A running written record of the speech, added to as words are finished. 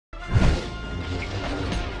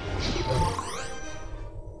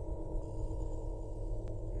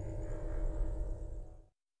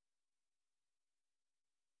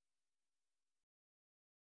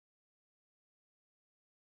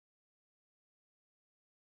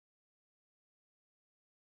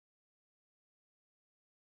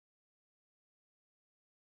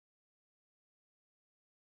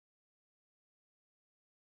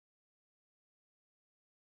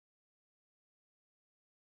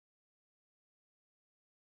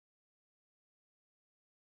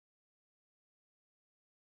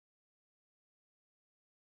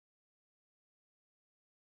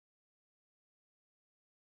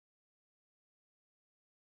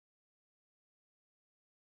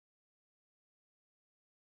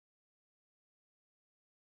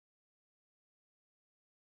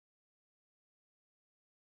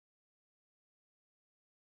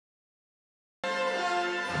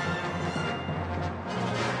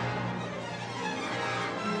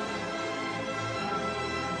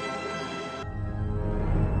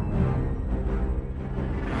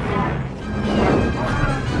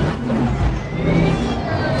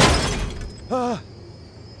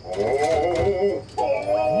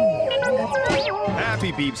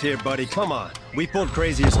Happy Beeps here, buddy. Come on. We pulled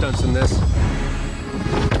crazier stunts than this.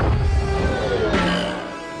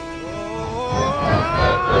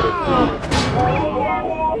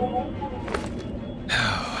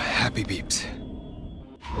 Oh, Happy Beeps.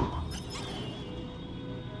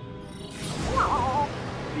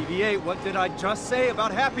 BB-8, what did I just say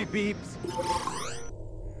about Happy Beeps?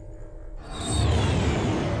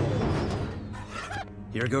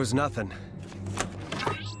 Here goes nothing.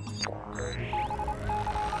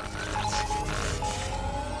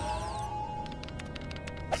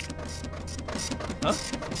 Huh?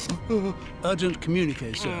 Urgent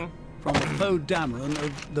communique, sir. From Poe Dameron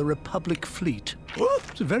of the Republic Fleet.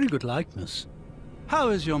 It's a very good likeness. How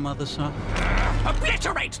is your mother, sir?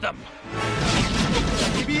 Obliterate them!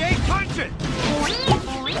 BB-8, punch it!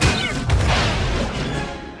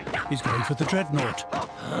 He's going for the dreadnought.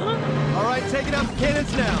 All right, taking out the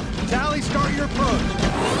cannons now. Tally, start your approach.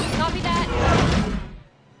 Copy that.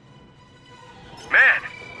 Man,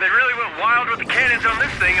 they really went wild with the cannons on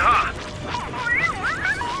this thing, huh?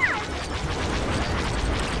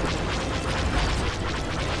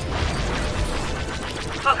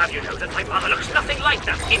 I'll have you know that my mother looks nothing like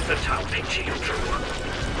that infantile picture you drew.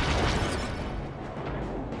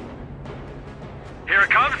 Here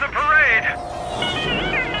comes the parade!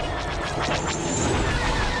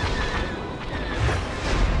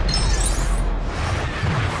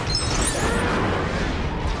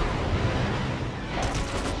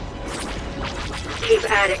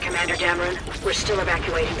 Keep at it, Commander Dameron. We're still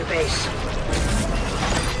evacuating the base.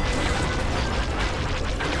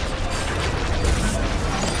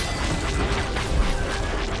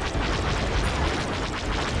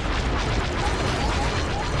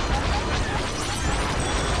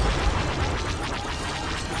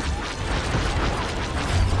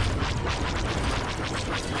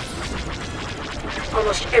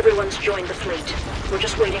 Almost everyone's joined the fleet. We're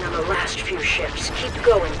just waiting on the last few ships. Keep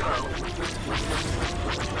going, Poe.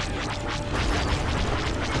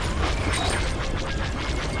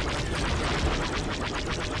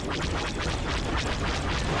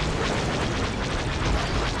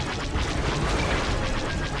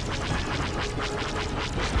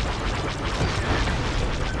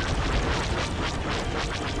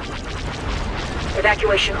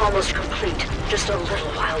 Evacuation almost complete. Just a little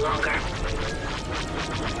while longer.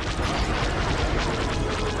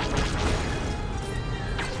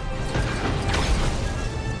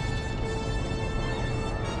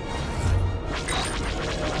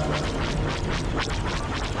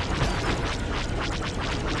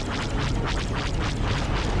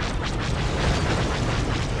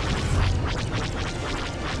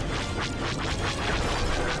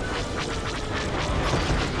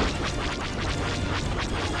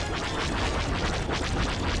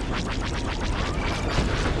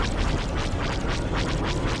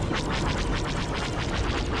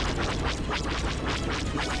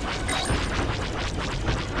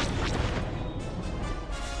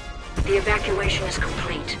 The evacuation is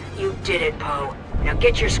complete. You did it, Poe. Now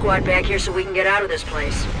get your squad back here so we can get out of this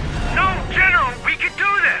place. No, General, we can do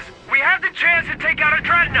this! We have the chance to take out a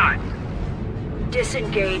dreadnought!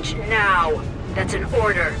 Disengage now. That's an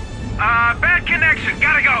order. Bad connection,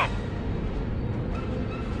 gotta go!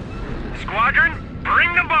 Squadron,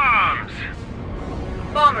 bring the bombs!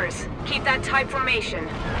 Bombers, keep that tight formation.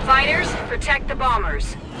 Fighters, protect the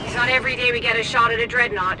bombers. It's not every day we get a shot at a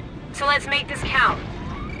dreadnought, so let's make this count.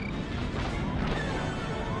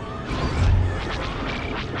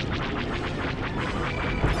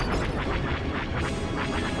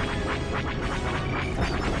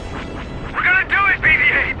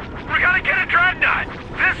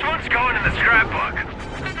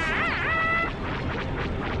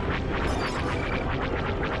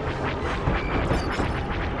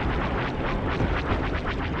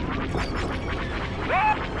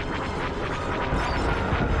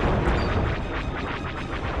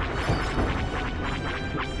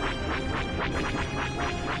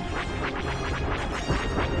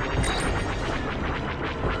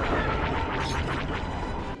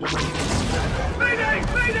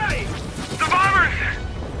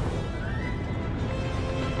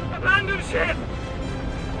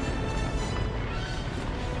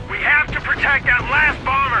 have to protect that last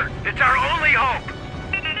bomber. It's our only hope.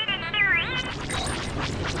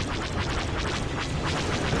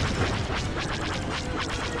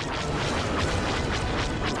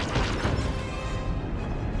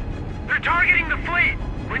 They're targeting the fleet.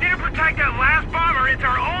 We need to protect that last bomber. It's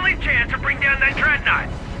our only chance to bring down that dreadnought.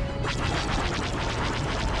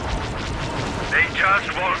 They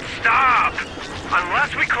just won't stop.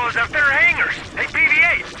 Unless we close up their hangars. Hey,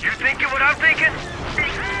 BB-8, you thinking what I'm thinking?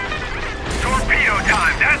 Torpedo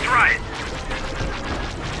time, that's right.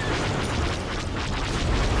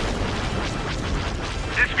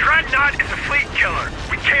 This dreadnought is a fleet killer.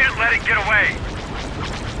 We can't let it get away.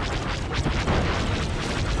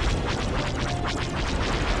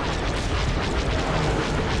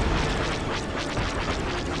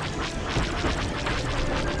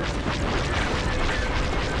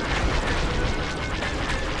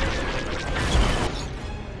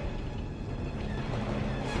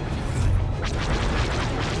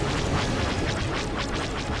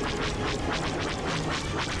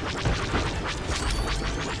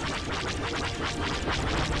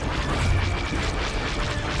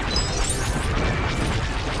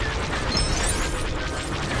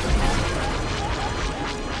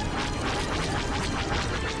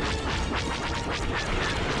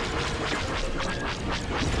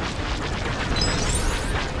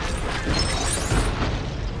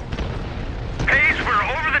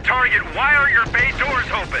 Why aren't your bay doors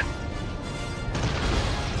open?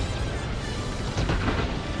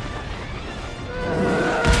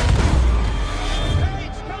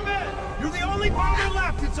 Paige, come in! You're the only bomber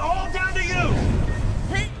left! It's all down to you!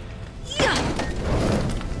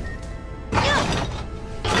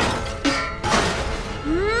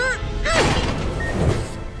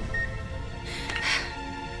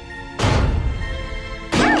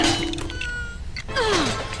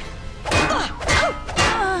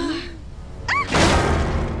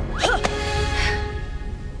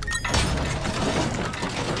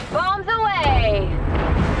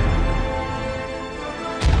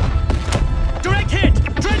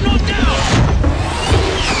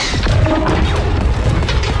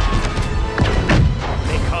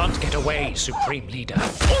 Supreme Leader.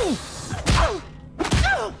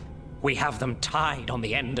 We have them tied on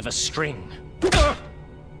the end of a string.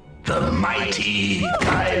 The mighty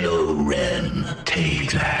Kylo Ren.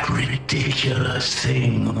 Take that ridiculous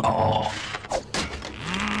thing off.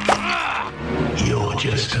 You're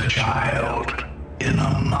just a child in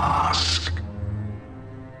a mask.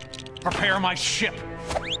 Prepare my ship.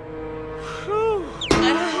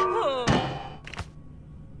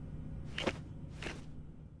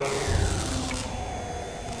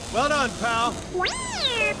 Well done, pal.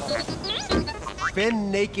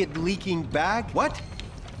 Fin naked leaking bag? What?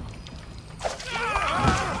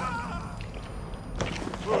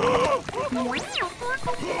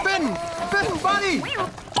 Finn, buddy!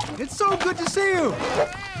 It's so good to see you!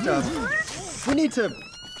 We need to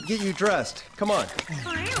get you dressed. Come on.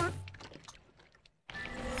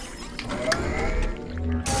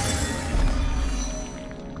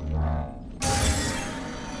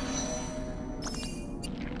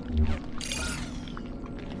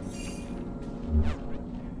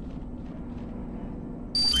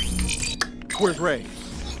 Where's Ray?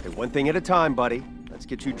 Okay, one thing at a time, buddy. Let's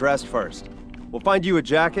get you dressed first. We'll find you a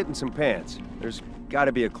jacket and some pants. There's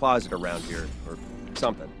gotta be a closet around here, or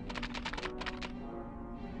something.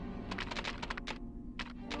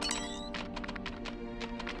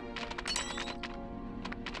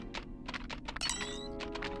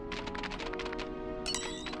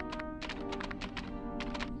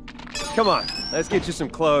 Come on, let's get you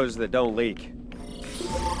some clothes that don't leak.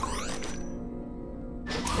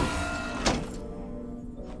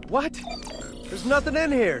 What? There's nothing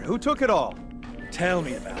in here. Who took it all? Tell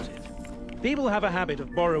me about it. People have a habit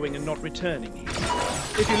of borrowing and not returning it.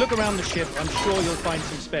 If you look around the ship, I'm sure you'll find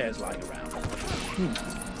some spares lying around.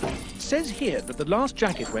 It says here that the last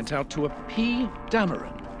jacket went out to a P.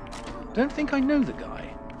 Dameron. Don't think I know the guy.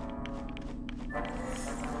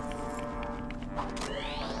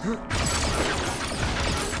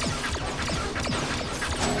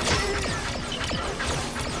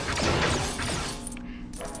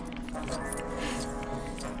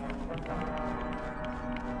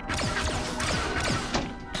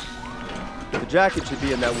 The jacket should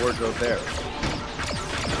be in that wardrobe there.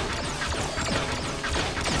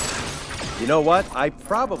 You know what? I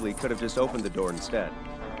probably could have just opened the door instead.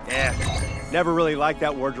 Yeah, never really liked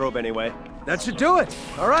that wardrobe anyway. That should do it!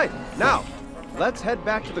 All right, now, let's head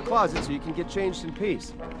back to the closet so you can get changed in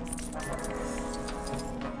peace.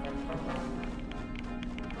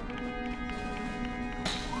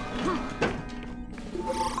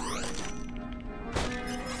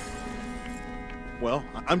 Well,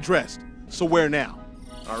 I'm dressed. So where now?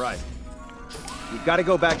 All right. We've got to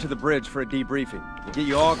go back to the bridge for a debriefing. We'll get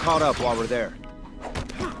you all caught up while we're there.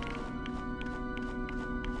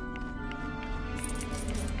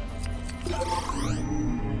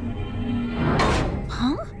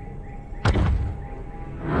 Huh?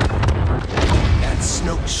 That's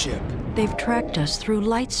Snoke's ship. They've tracked us through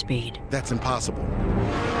light speed. That's impossible.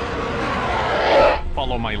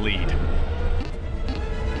 Follow my lead.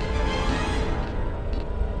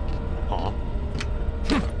 Huh?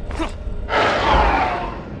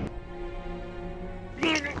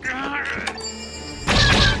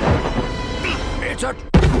 It's a...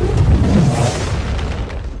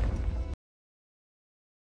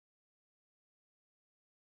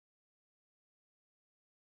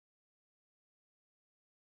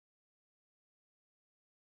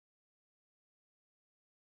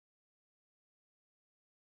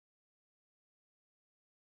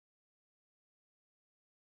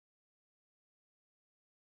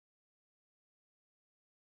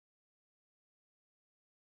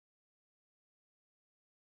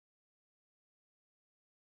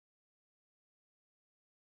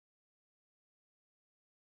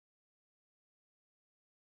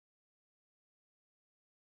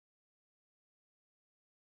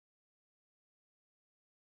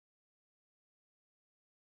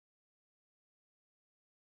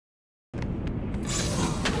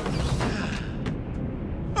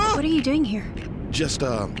 What are you doing here? Just,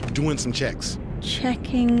 doing some checks.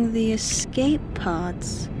 Checking the escape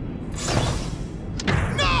pods.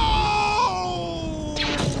 No!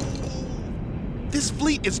 This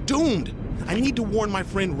fleet is doomed. I need to warn my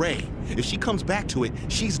friend Rey. If she comes back to it,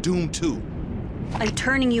 she's doomed too. I'm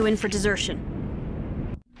turning you in for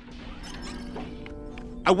desertion.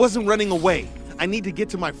 I wasn't running away. I need to get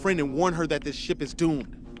to my friend and warn her that this ship is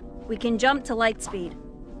doomed. We can jump to light speed.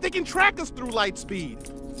 They can track us through light speed.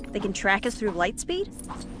 They can track us through light speed?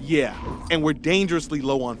 Yeah, and we're dangerously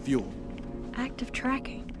low on fuel. Active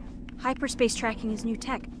tracking. Hyperspace tracking is new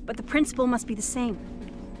tech, but the principle must be the same.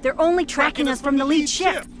 They're only tracking us from the lead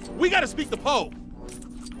ship. We gotta speak to Poe.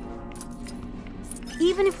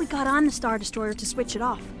 Even if we got on the Star Destroyer to switch it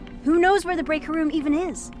off, who knows where the breaker room even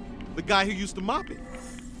is? The guy who used to mop it.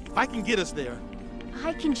 If I can get us there.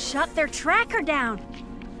 I can shut their tracker down.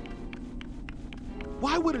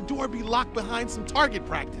 Why would a door be locked behind some target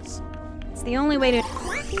practice? It's the only way to...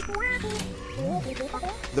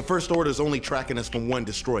 The First Order's only tracking us from one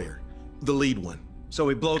destroyer. The lead one. So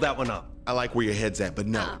we blow that one up. I like where your head's at, but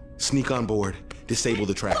no. Sneak on board, disable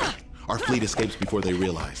the tracker. Our fleet escapes before they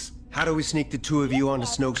realize. How do we sneak the two of you onto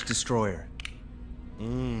Snoke's destroyer?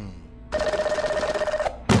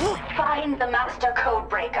 Find the master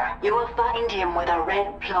codebreaker. You will find him with a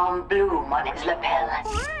red plum bloom on his lapel.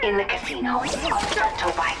 In the casino on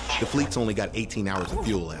Santo Bite. The fleet's only got 18 hours of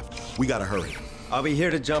fuel left. We gotta hurry. I'll be here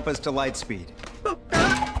to jump us to light speed.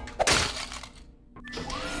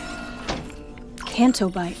 Canto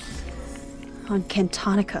Bite. On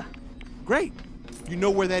Cantonica. Great. You know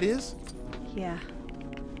where that is? Yeah.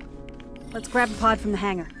 Let's grab a pod from the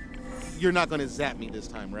hangar. You're not gonna zap me this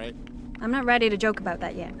time, right? I'm not ready to joke about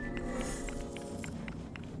that yet.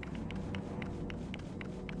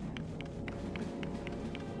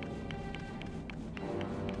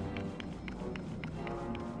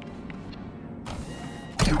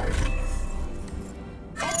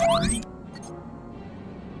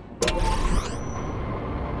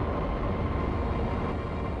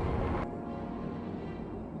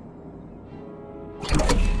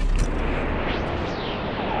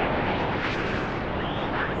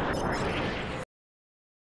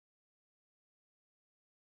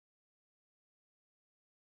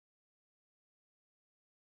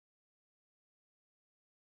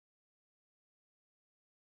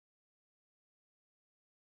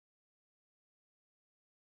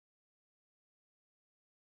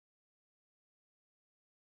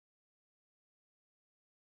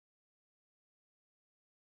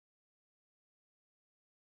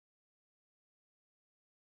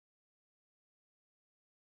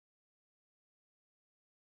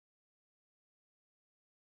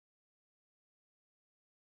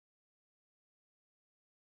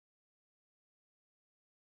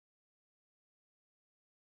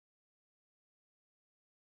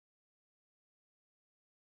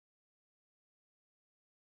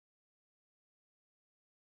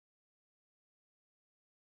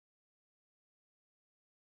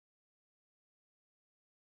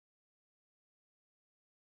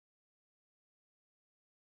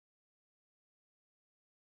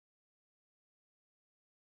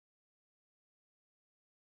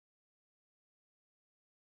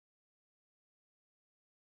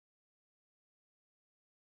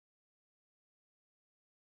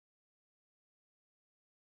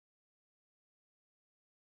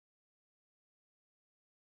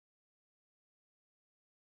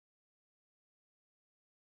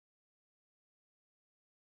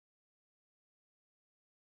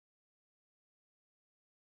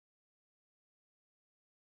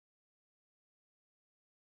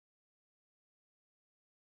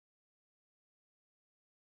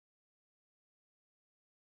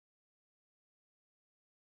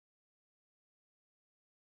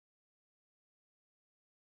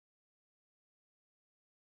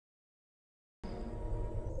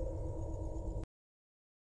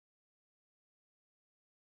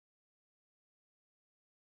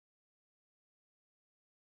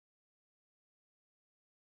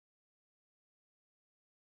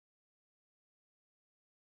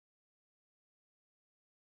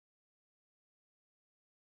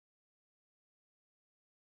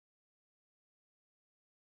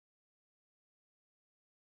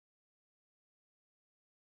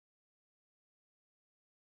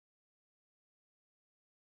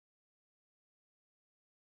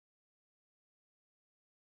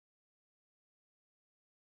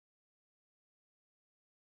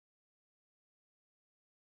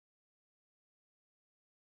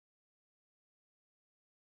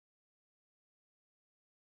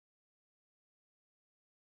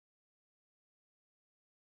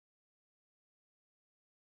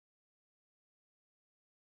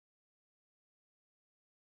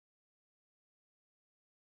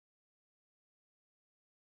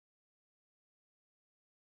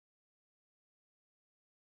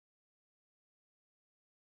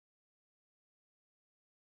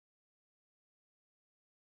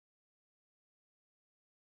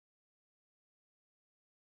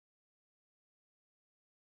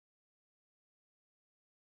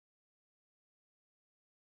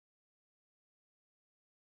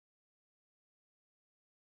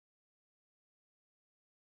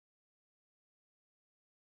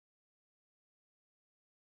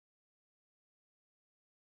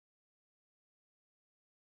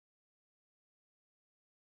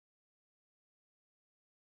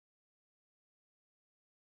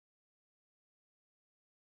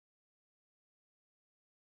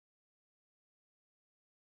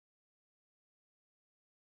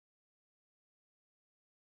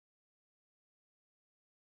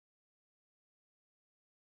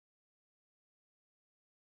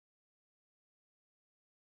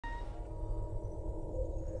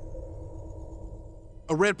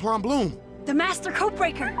 A red plum bloom. The master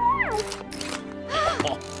codebreaker.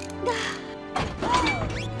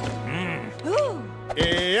 Ooh.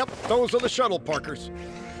 Yep, those are the shuttle parkers.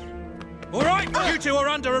 All right, you two are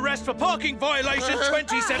under arrest for parking violation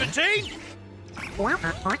 2017.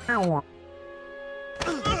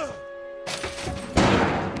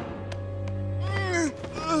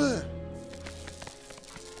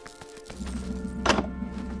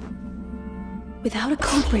 Without a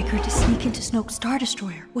codebreaker to sneak into Snoke's Star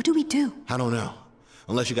Destroyer, what do we do? I don't know.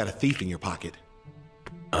 Unless you got a thief in your pocket.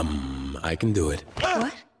 I can do it.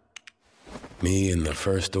 What? Me and the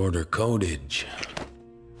First Order codage.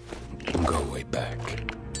 Go way back.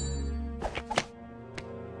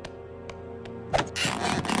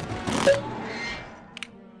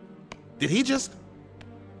 Did he just...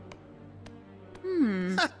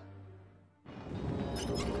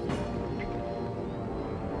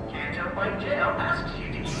 Canton Point Jail asks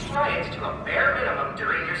you to keep quiet to a bare minimum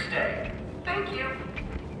during your stay. Thank you.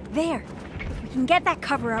 There. If we can get that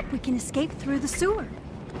cover up, we can escape through the sewer.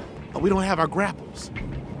 Oh, we don't have our grapples.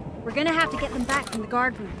 We're gonna have to get them back from the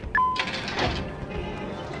guard room.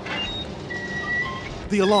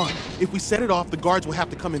 The alarm. If we set it off, the guards will have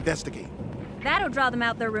to come investigate. That'll draw them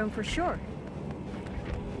out their room for sure.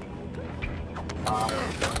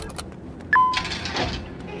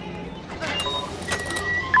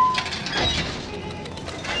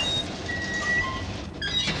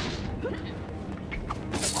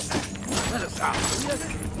 Let us out.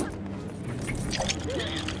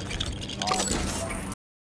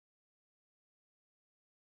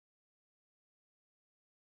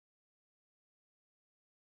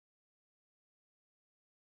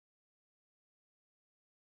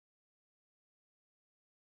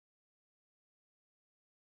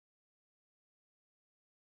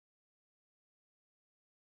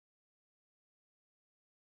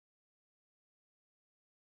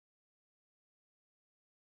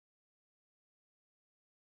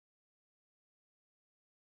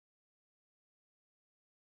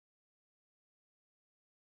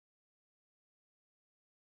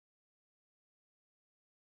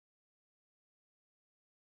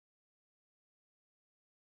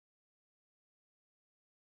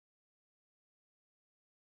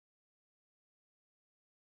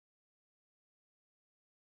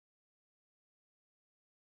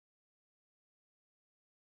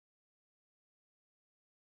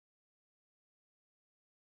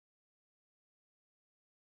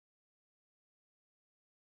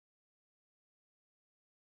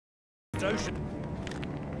 Ocean.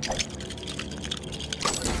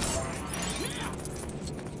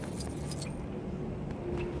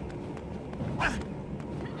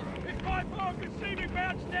 If my bar can see me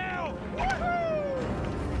bounce now! Woohoo!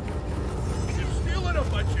 If stealing a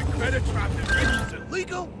bunch of credit traps is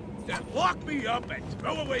illegal, then lock me up and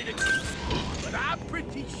throw away the keys. But I'm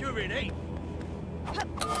pretty sure it ain't.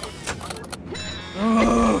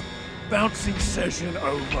 Bouncing session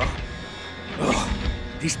over. Ugh.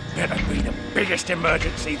 This better be the biggest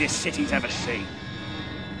emergency this city's ever seen.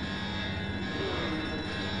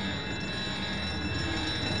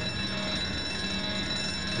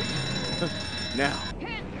 Now.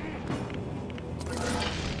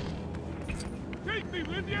 Take me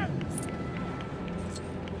with you!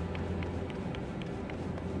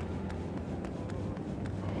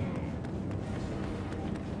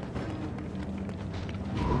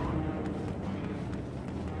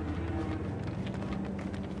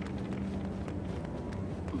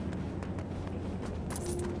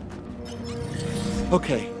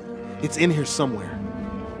 Okay, it's in here somewhere.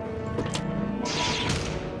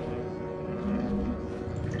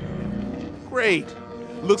 Great.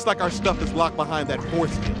 Looks like our stuff is locked behind that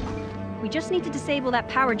force field. We just need to disable that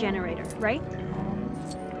power generator, right?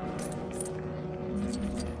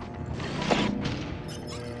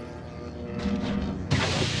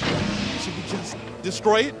 Should we just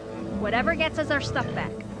destroy it? Whatever gets us our stuff back.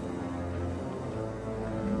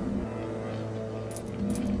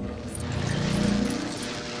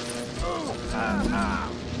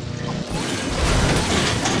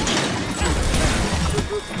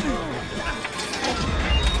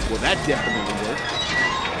 Well, that definitely worked.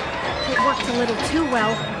 It worked a little too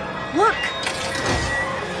well. Look!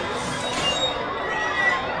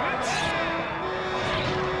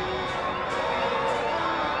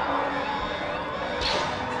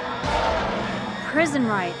 Prison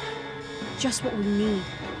riot. Just what we need.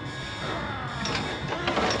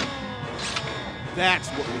 That's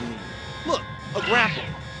what we need. Look, a grapple.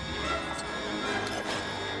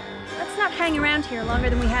 Let's not hang around here longer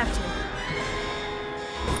than we have to.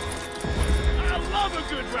 I love a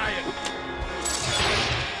good riot!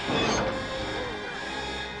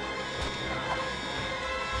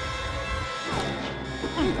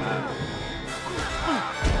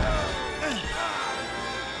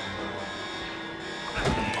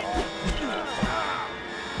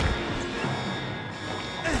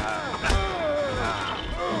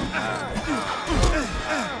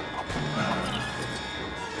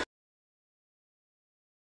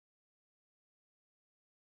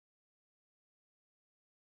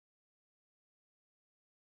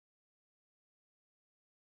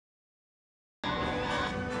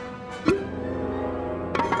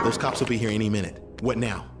 Those cops will be here any minute. What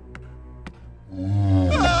now?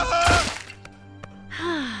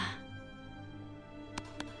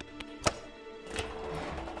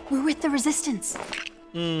 We're with the Resistance.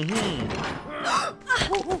 They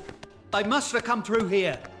must have come through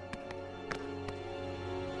here.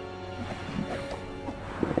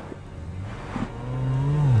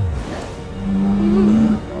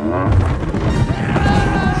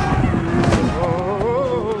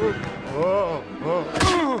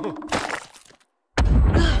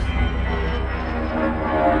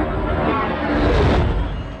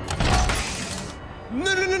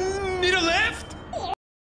 Need a lift?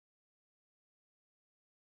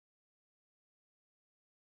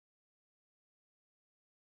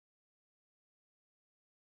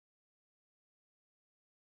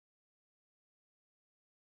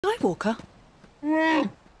 Skywalker?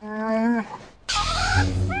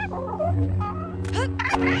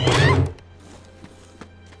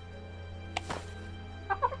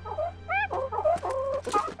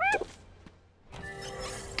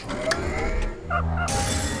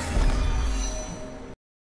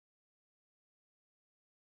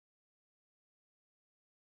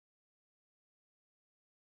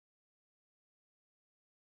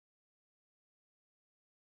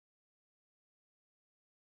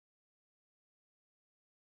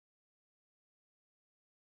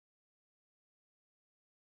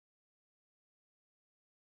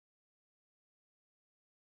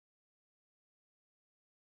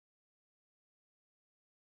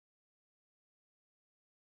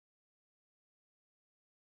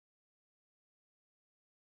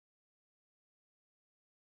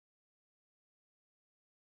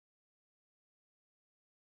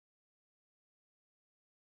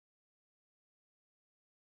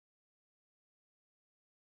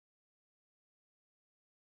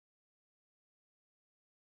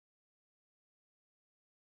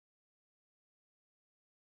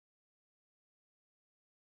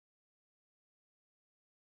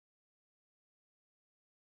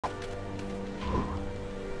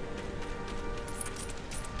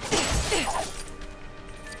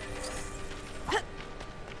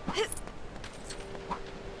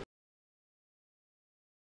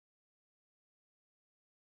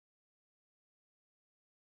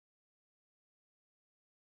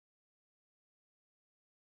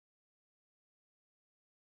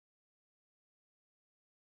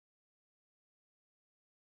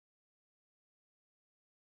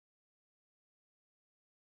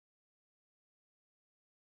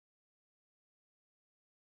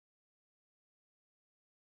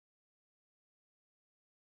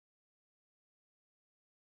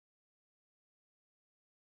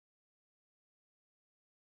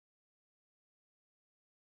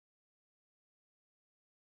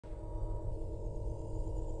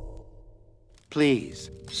 Please,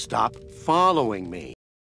 stop following me.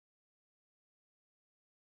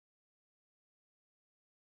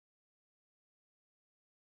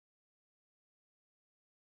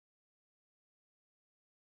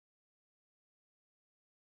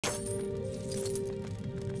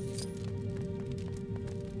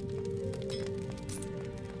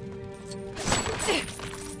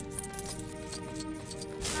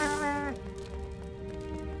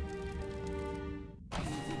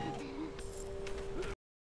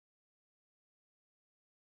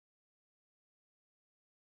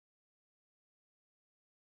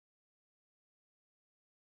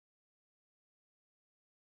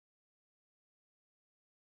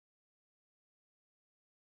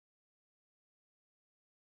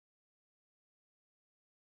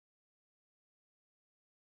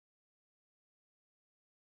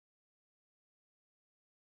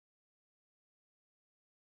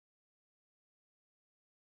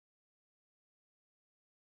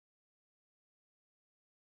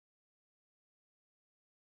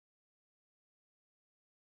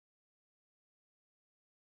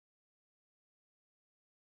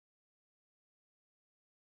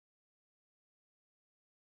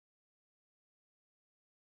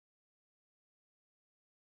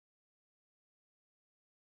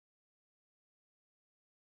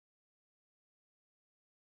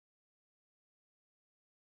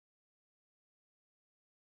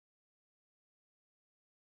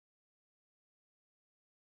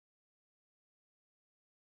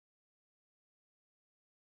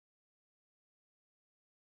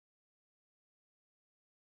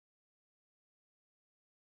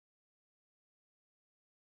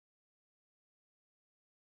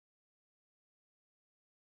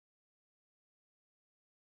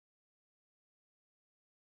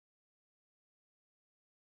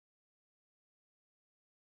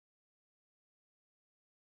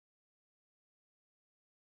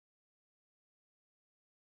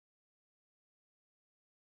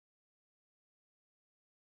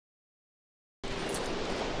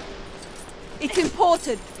 It's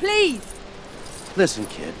important, please! Listen,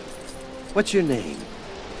 kid. What's your name?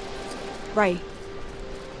 Ray.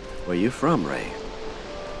 Where you from, Ray?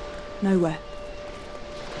 Nowhere.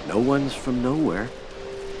 No one's from nowhere.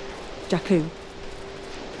 Jakku.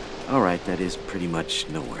 All right, that is pretty much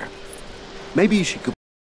nowhere. Maybe you should go.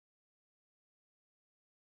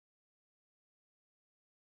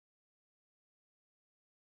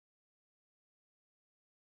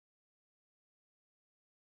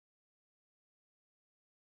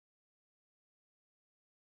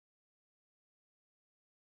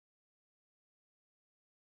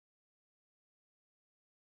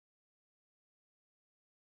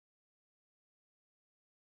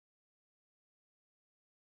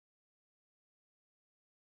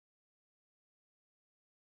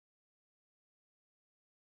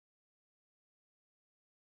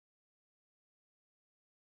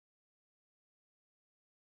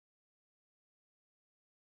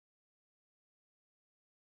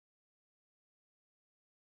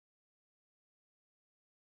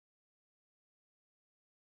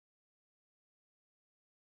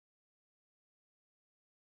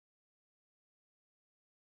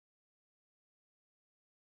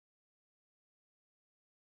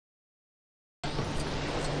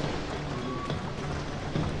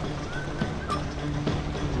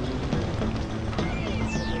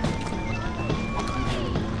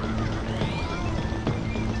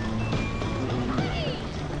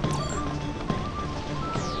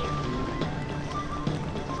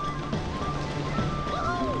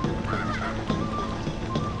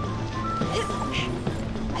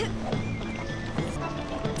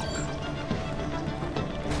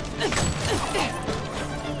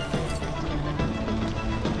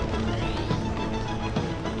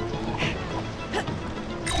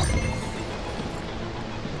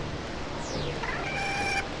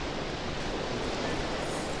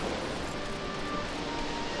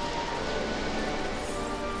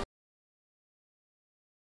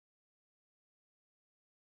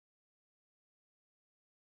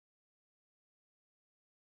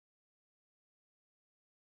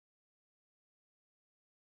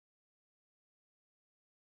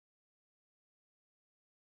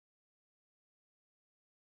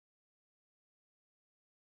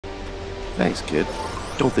 Thanks, kid.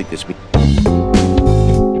 Don't think this means...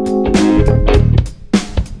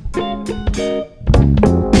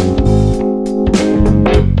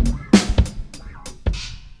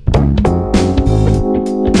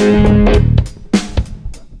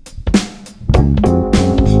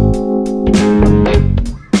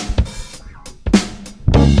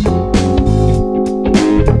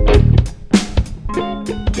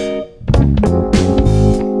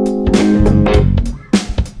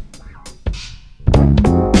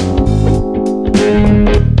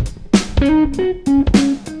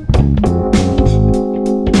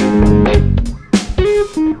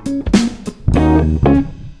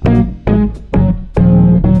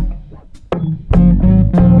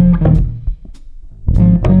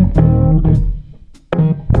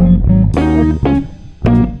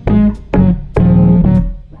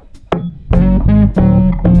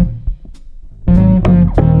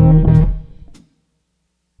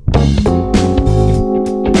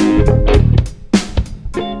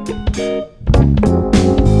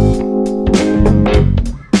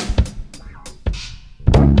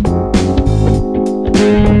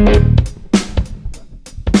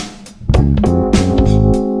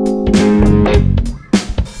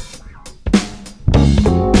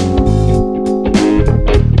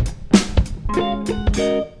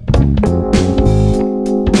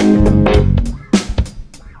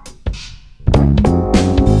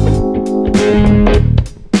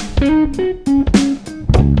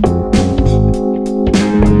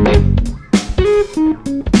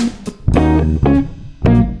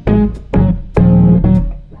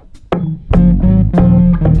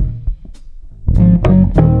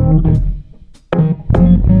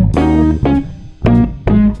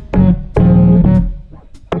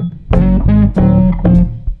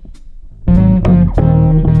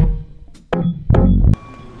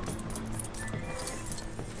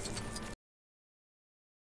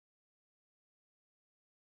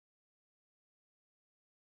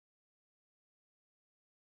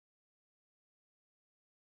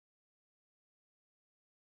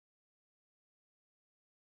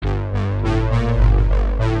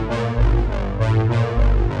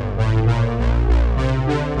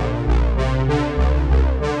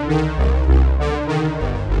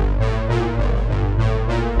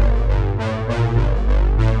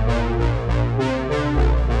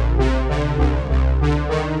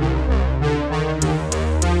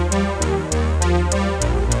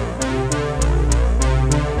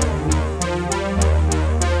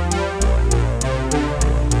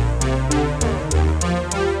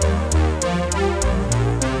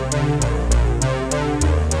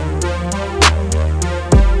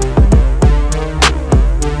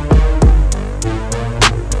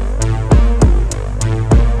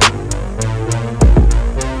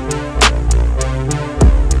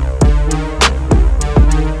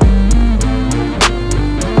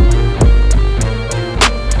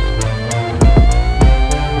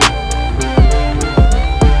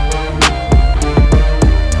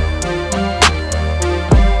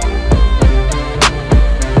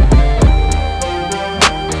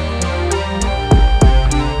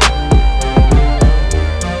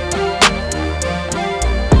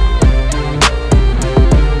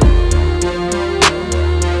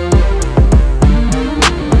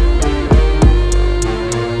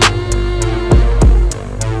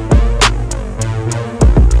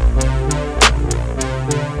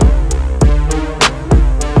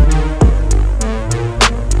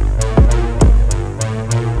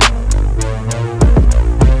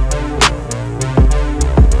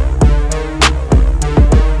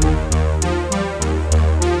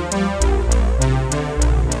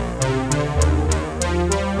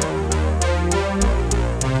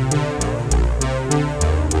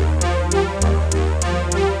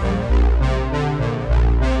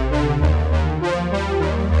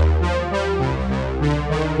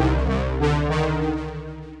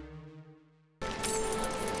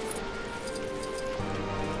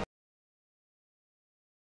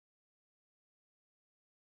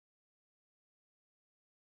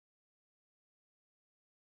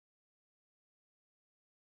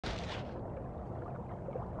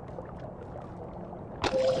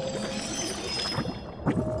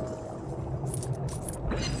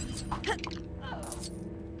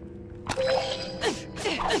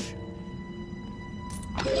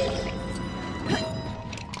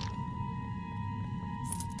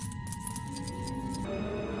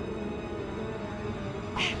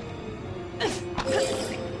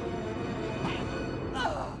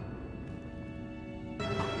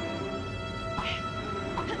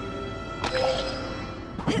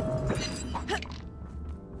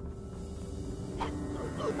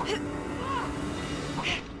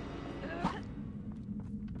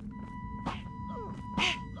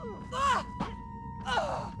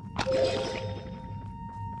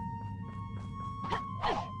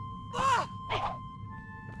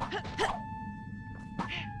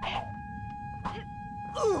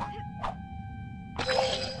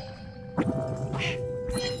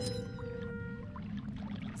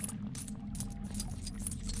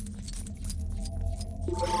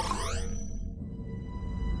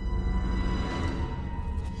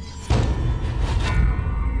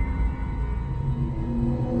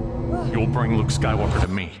 You'll bring Luke Skywalker to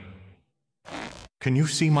me. Can you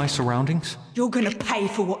see my surroundings? You're gonna pay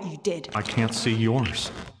for what you did. I can't see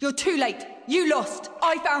yours. You're too late. You lost.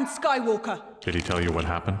 I found Skywalker. Did he tell you what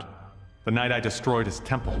happened? The night I destroyed his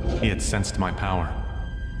temple, he had sensed my power.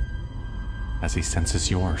 As he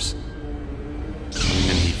senses yours. And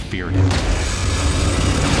he feared it.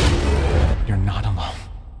 You're not alone.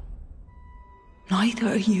 Neither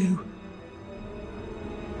are you.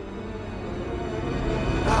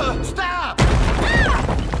 Stop!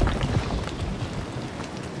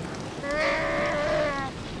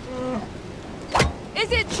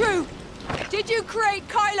 Is it true? Did you create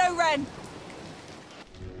Kylo Ren?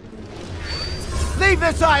 Leave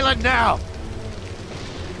this island now!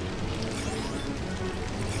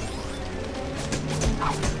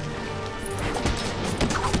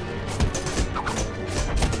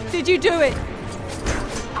 Did you do it?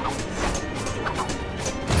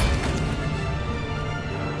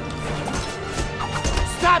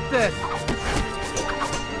 Stop this!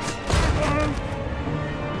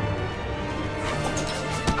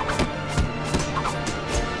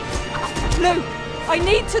 Luke, I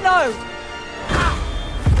need to know!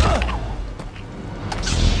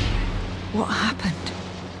 What happened?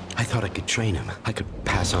 I thought I could train him. I could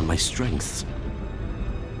pass on my strengths.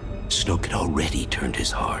 Snoke had already turned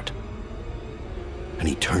his heart. And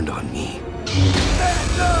he turned on me.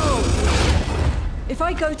 No! If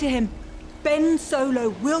I go to him, Ben Solo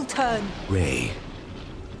will turn. Rey,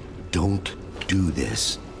 don't do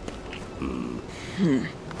this.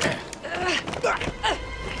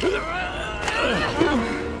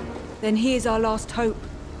 Then here's our last hope.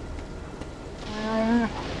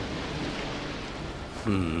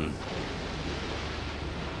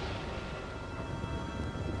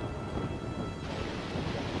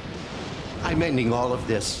 I'm ending all of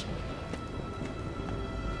this.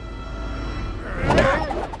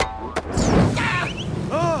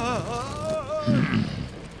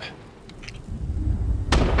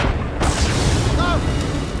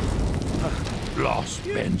 Lost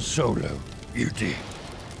Ben Solo, you did.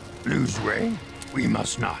 Lose Rey, we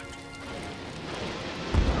must not.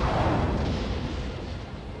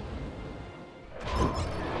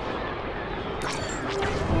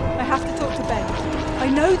 I have to talk to Ben. I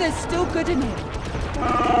know there's still good in him.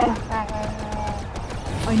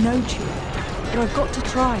 I know, Chewie, but I've got to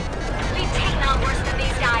try. We've taken on worse than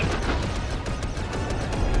these guys.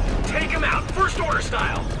 Take him out, First Order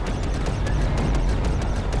style!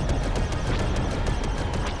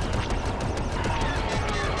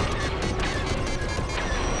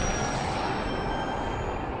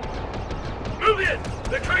 Move in!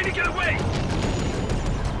 They're trying to get away!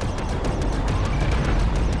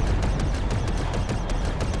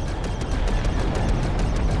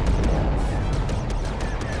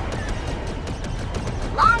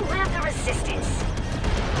 Long live the Resistance!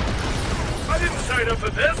 I didn't sign up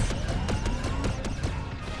for this!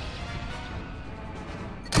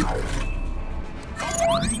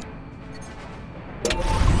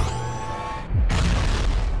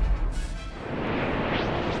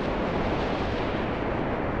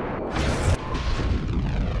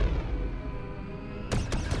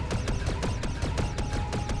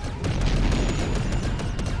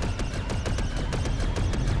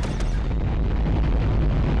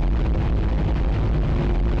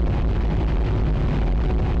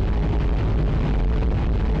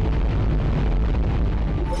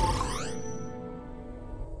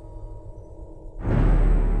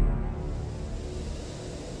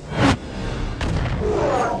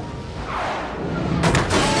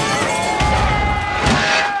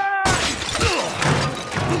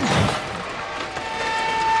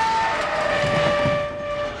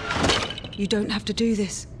 don't have to do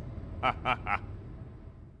this.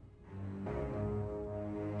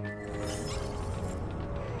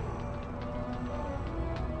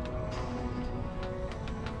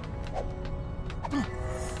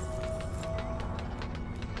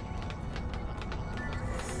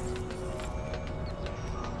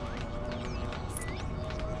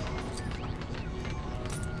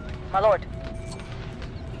 My lord.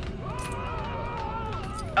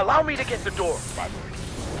 Allow me to get the door, my lord.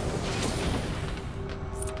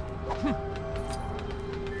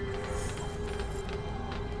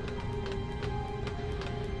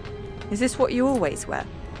 Is this what you always wear?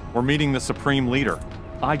 We're meeting the Supreme Leader.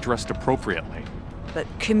 I dressed appropriately. But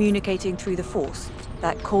communicating through the Force?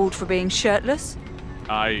 That called for being shirtless?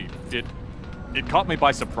 It caught me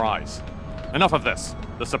by surprise. Enough of this.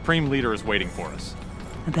 The Supreme Leader is waiting for us.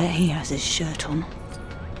 I bet he has his shirt on.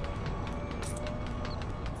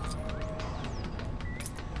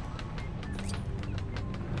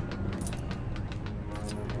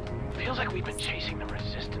 Feels like we've been chasing the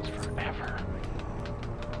Resistance forever.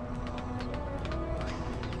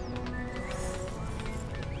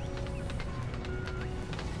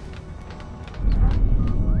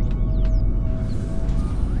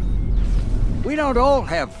 We don't all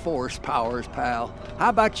have Force powers, pal. How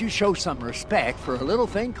about you show some respect for a little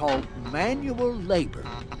thing called manual labor?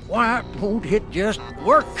 Why won't it just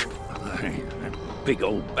work? Big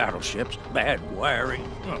old battleships, bad wiring.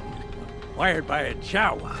 Wired by a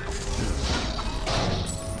Jawa.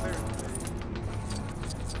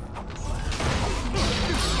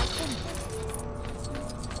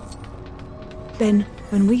 Ben,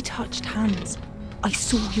 when we touched hands, I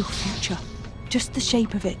saw your future. Just the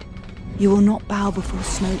shape of it. You will not bow before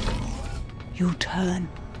Snoke. You'll turn.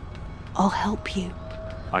 I'll help you.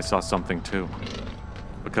 I saw something too.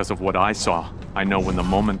 Because of what I saw, I know when the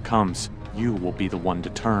moment comes, you will be the one to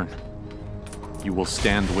turn. You will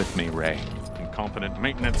stand with me, Rey. Incompetent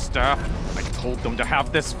maintenance staff, I told them to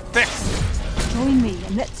have this fixed! Join me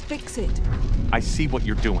and let's fix it. I see what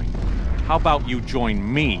you're doing. How about you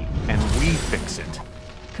join me and we fix it?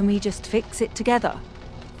 Can we just fix it together?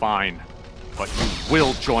 Fine. But you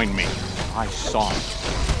will join me. I saw it.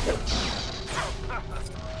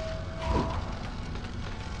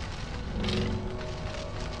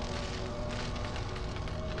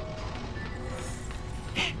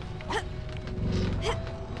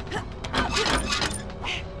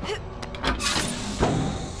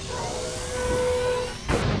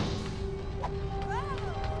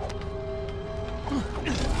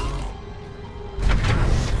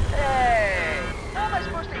 Hey! How am I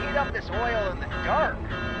supposed to heat up this oil in the dark?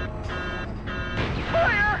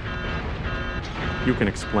 Fire! You can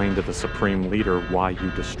explain to the Supreme Leader why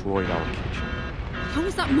you destroyed our kitchen. How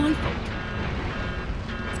is that my fault?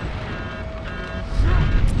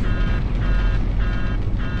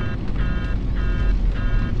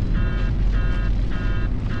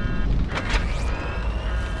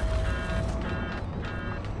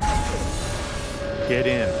 Get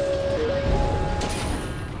in.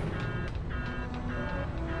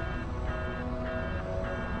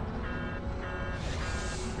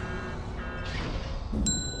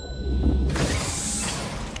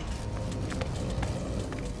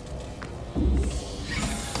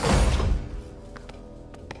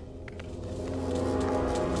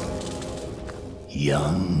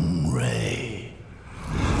 Young Rey.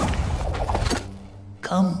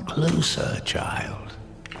 Come closer, child.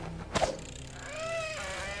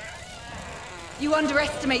 You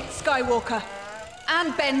underestimate Skywalker.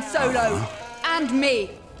 And Ben Solo. And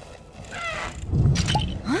me.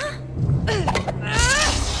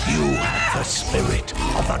 You have the spirit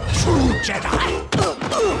of a true Jedi.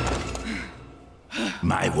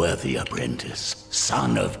 My worthy apprentice,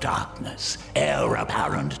 son of darkness, heir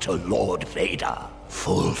apparent to Lord Vader,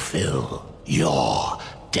 fulfill your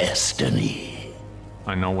destiny.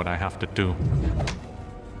 I know what I have to do.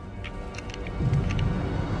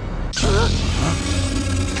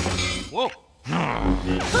 Whoa!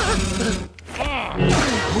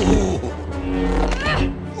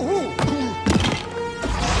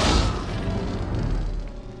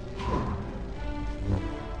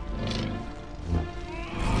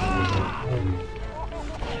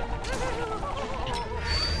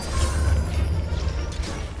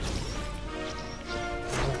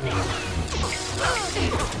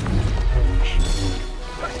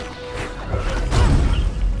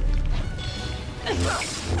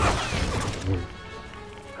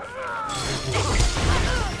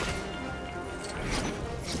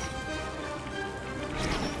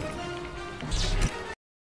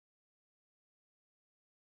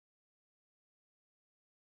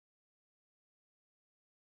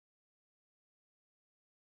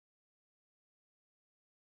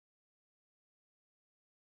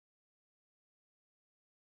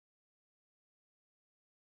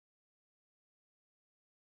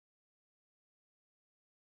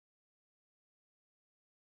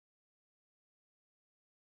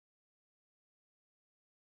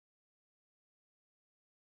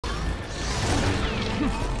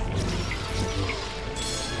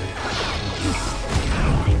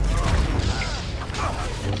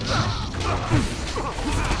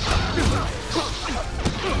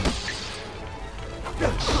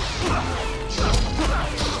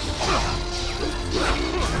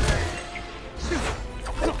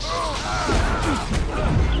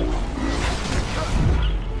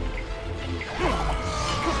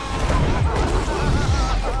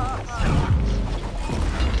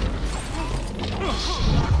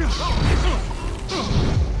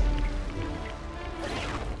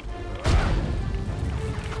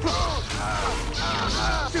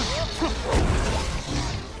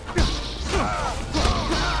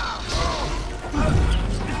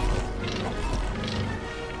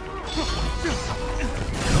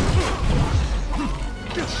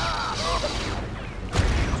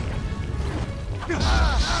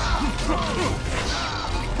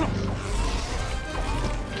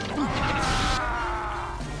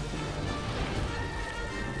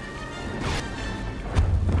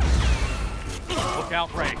 Look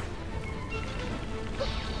out, Ray.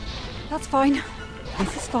 That's fine.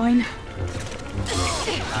 This is fine.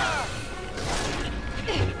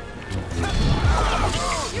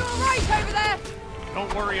 You all right over there?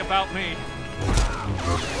 Don't worry about me.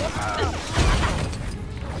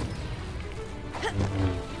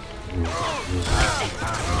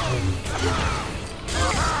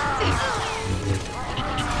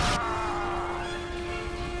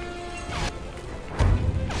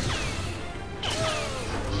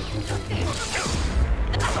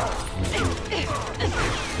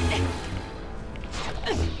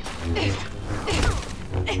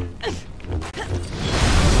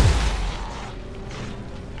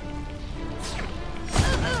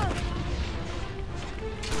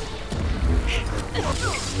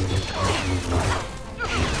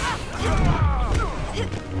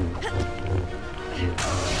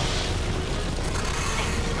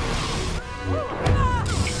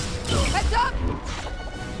 Heads up!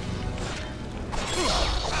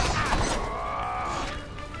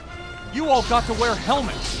 You all got to wear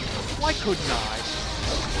helmets. Why couldn't I?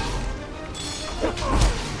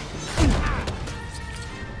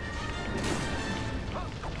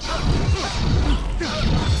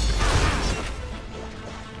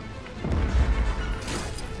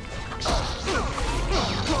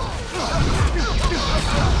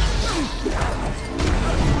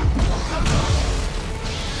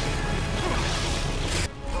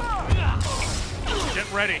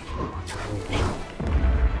 Get ready.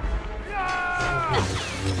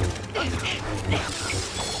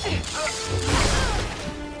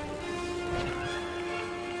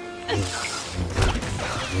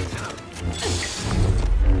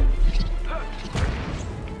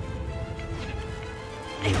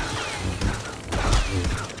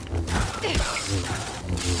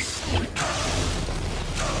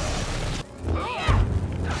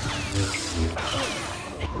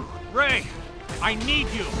 Ray, I need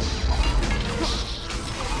you.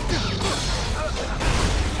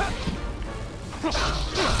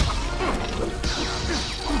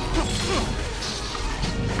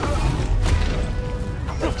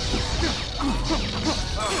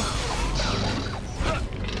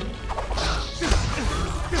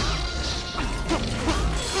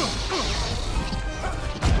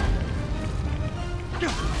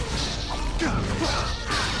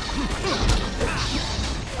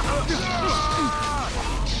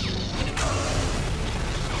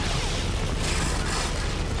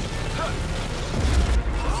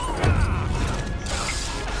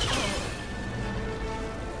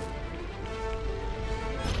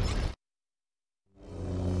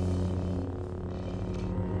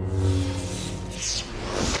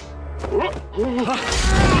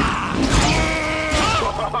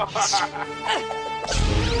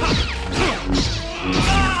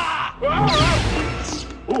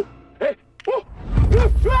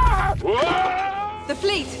 The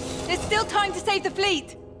fleet! There's still time to save the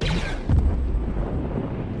fleet!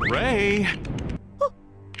 Ray!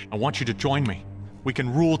 I want you to join me. We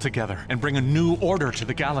can rule together and bring a new order to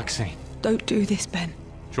the galaxy. Don't do this, Ben.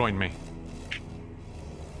 Join me.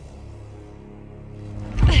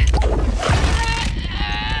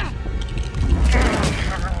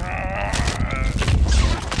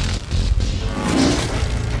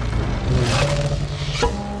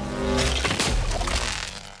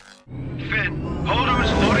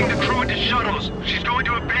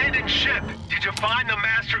 Did you find the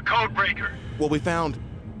master codebreaker? Well, we found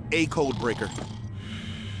a codebreaker.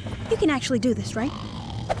 You can actually do this, right?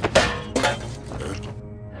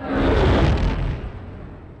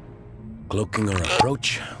 Cloaking our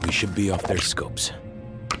approach, we should be off their scopes.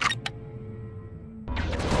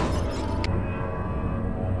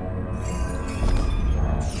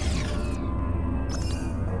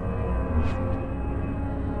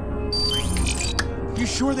 You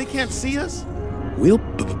sure they can't see us? We'll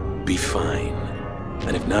be fine.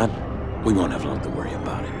 And if not, we won't have long to worry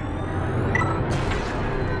about it.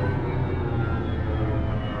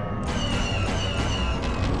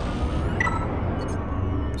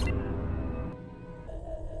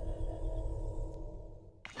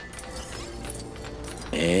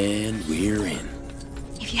 And we're in.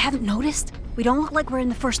 If you haven't noticed, we don't look like we're in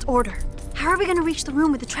the First Order. How are we gonna reach the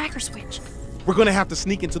room with the tracker switch? We're gonna have to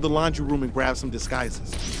sneak into the laundry room and grab some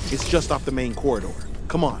disguises. It's just off the main corridor.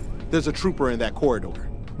 Come on, there's a trooper in that corridor.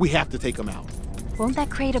 We have to take him out. Won't that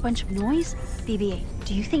create a bunch of noise? BB-8,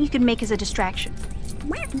 do you think you could make us a distraction?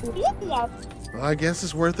 Well, I guess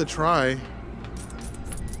it's worth a try.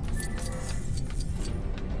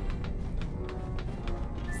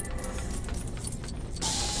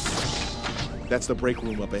 That's the break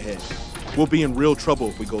room up ahead. We'll be in real trouble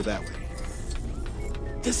if we go that way.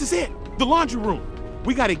 This is it! The laundry room!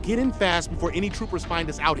 We gotta get in fast before any troopers find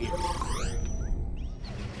us out here.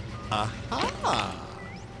 Aha!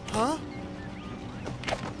 Huh?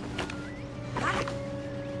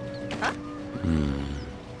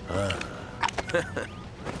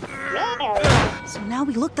 So now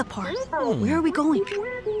we look the part. Where are we going?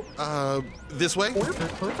 This way?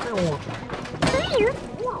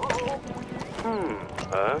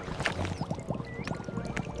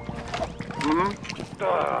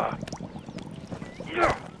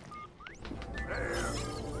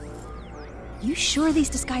 You sure these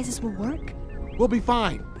disguises will work? We'll be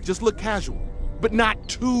fine. Just look casual, but not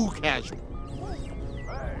too casual.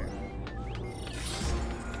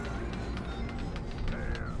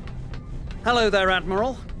 Hello there,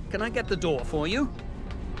 Admiral. Can I get the door for you?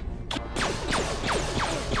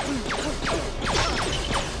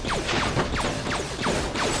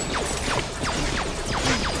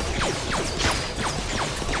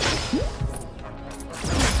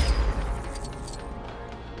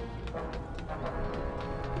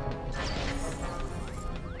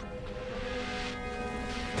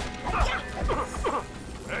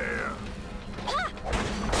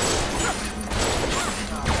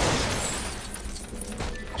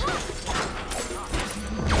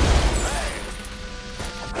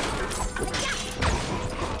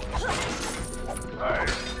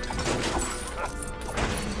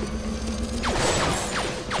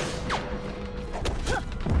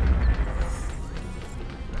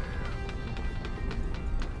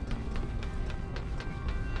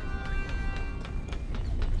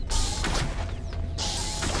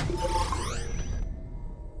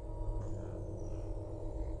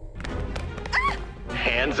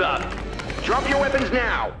 Hands up. Drop your weapons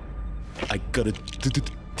now. I got a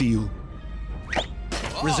deal.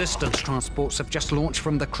 Resistance transports have just launched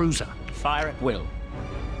from the cruiser. Fire at will.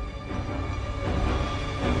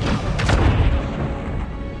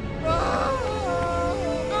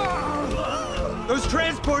 Those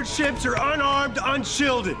transport ships are unarmed,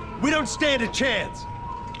 unshielded. We don't stand a chance.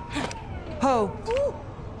 Ho.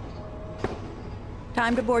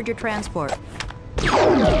 Time to board your transport.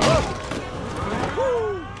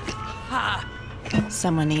 Ha!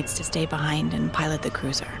 Someone needs to stay behind and pilot the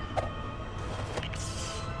cruiser.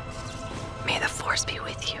 May the Force be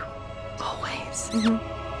with you. Always.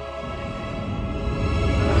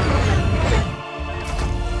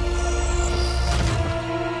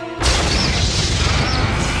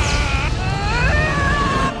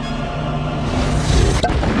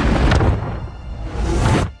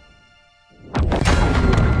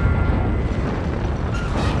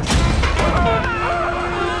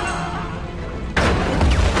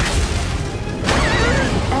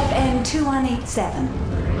 FN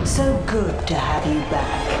 2187. So good to have you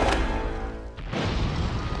back.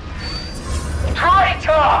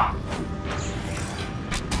 Traitor!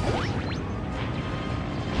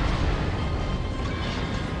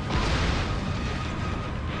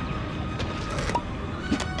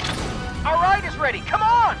 Our ride is ready. Come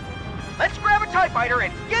on! Let's grab a TIE fighter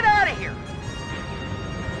and get out of here!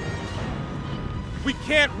 We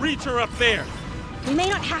can't reach her up there. We may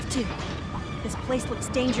not have to. This place looks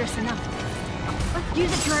dangerous enough. Let's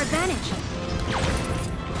use it to our advantage.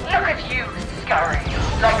 Look at you, scurry,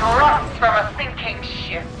 like rocks from a sinking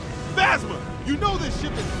ship. Phasma, you know this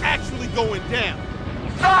ship is actually going down.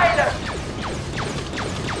 Silence!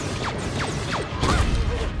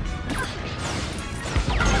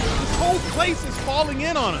 This whole place is falling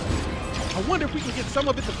in on us. I wonder if we can get some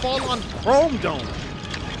of it to fall on Chrome Dome.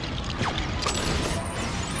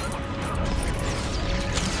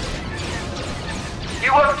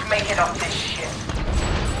 You won't make it off this ship.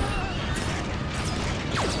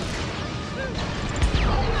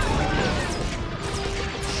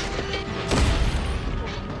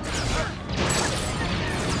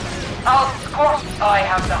 I'll squash. I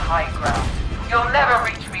have the high ground. You'll never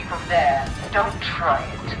reach me from there. Don't try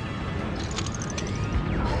it.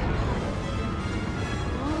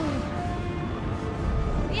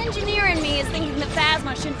 The engineer in me is thinking that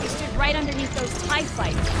Phasma shouldn't be stood right underneath those TIE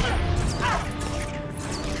fighters.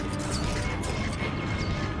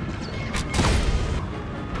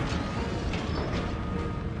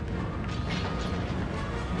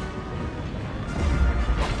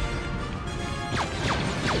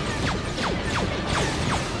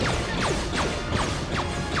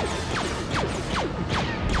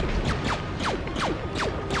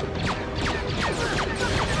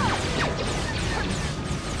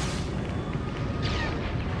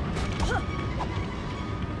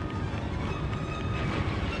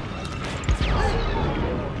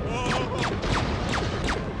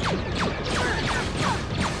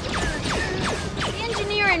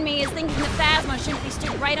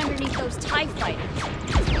 right underneath those TIE fighters.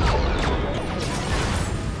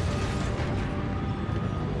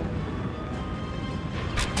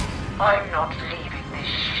 I'm not leaving this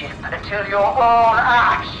ship until you're all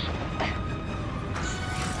ash!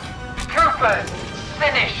 Troopers,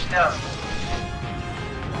 finish them!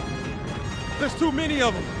 There's too many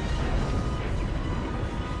of them!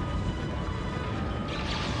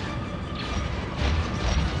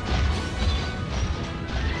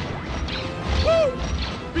 Woo!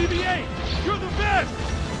 BB-8, you're the best!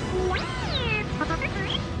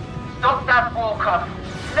 Stop that, Walker!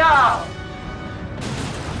 Now!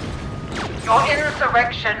 Your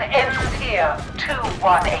insurrection ends here,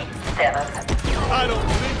 2187. I don't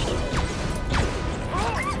think so.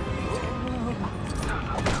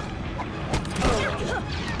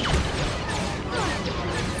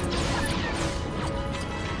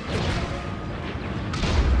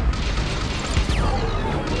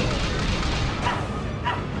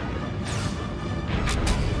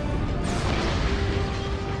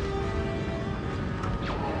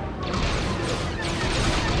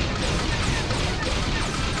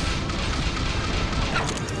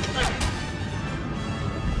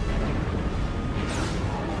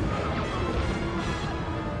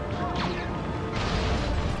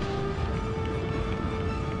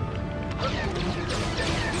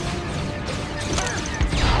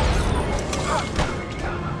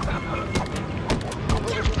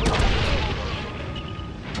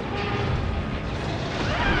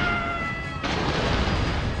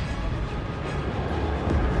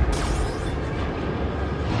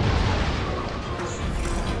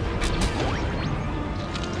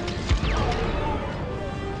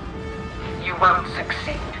 Won't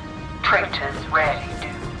succeed. Traitors rarely do.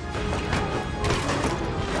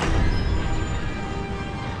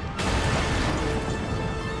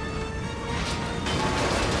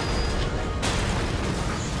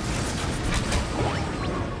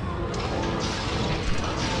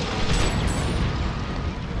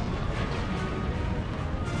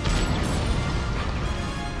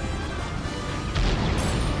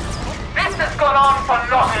 This has gone on for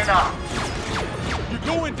long enough. You're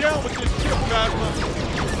going down with this ship, Phasma.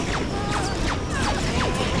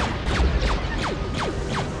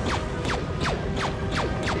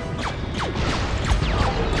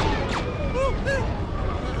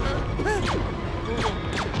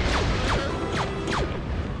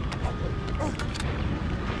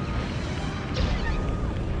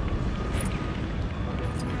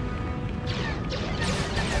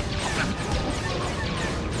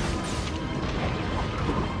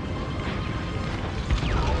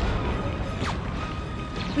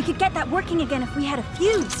 We could get that working again if we had a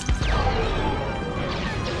fuse.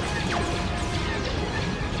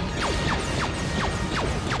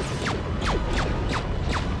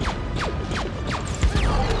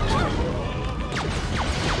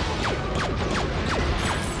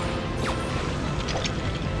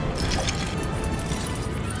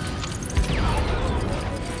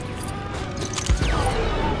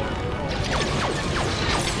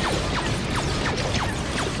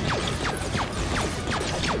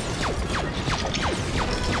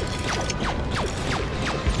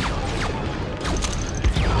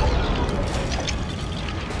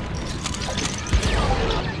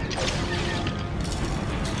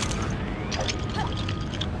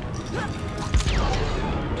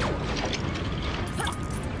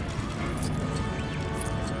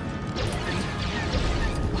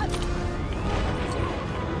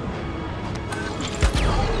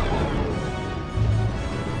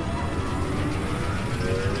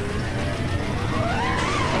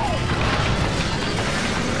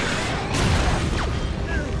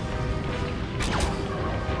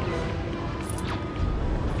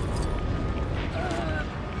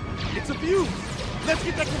 It's a fuse! Let's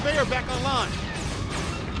get that conveyor back online!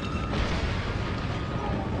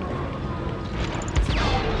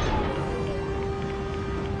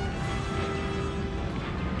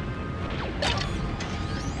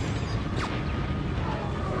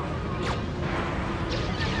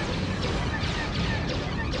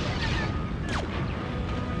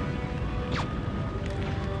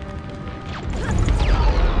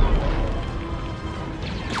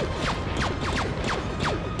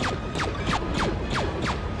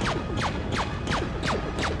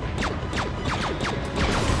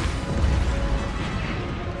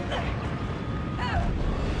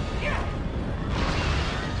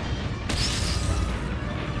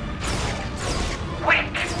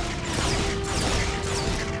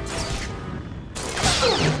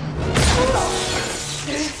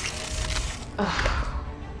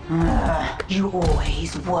 You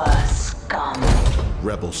always were scum.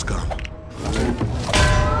 Rebel scum.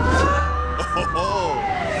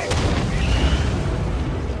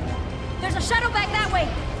 There's a shuttle back that way.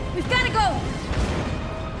 We've got to go.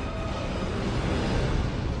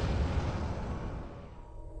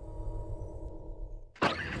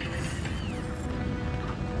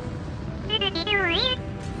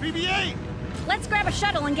 BB-8! Let's grab a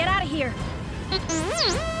shuttle and get out of here.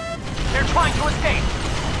 They're trying to escape.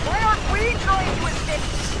 Why aren't we trying to escape?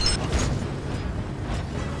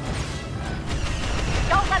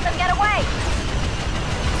 Don't let them get away.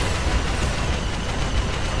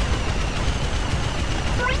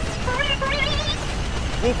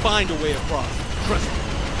 We'll find a way across. Trust me.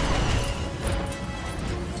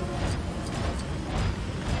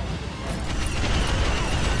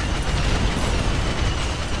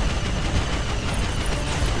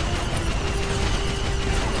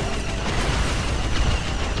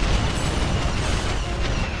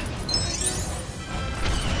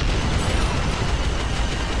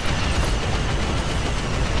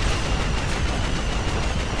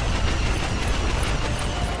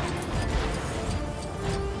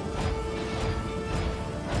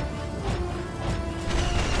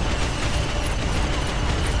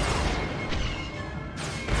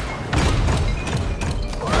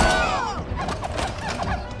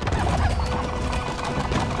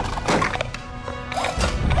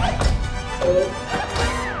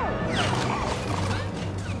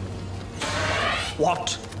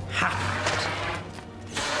 What happened?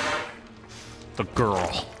 The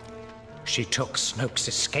girl. She took Snoke's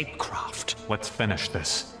escape craft. Let's finish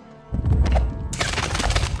this.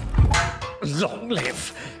 Long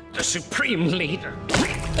live the Supreme Leader.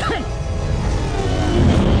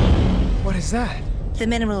 What is that? The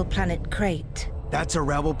mineral planet Crait. That's a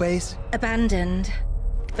rebel base? Abandoned,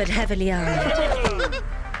 but heavily armed.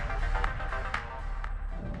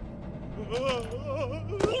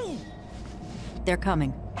 They're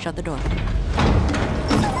coming. Shut the door.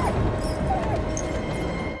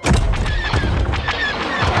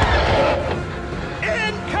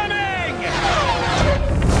 Incoming!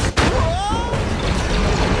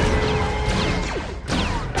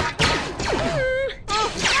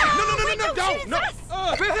 No, don't! No!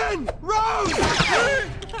 Ben! Rose!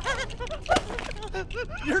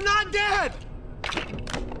 You're not dead!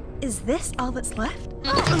 Is this all that's left?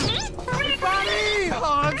 Buddy!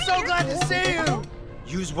 Oh, I'm so glad to see you!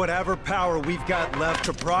 Use whatever power we've got left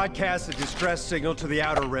to broadcast a distress signal to the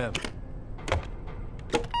Outer Rim.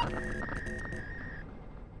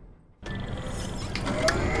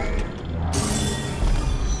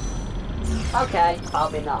 Okay,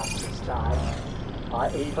 I'll be nice this time. I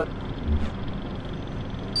even...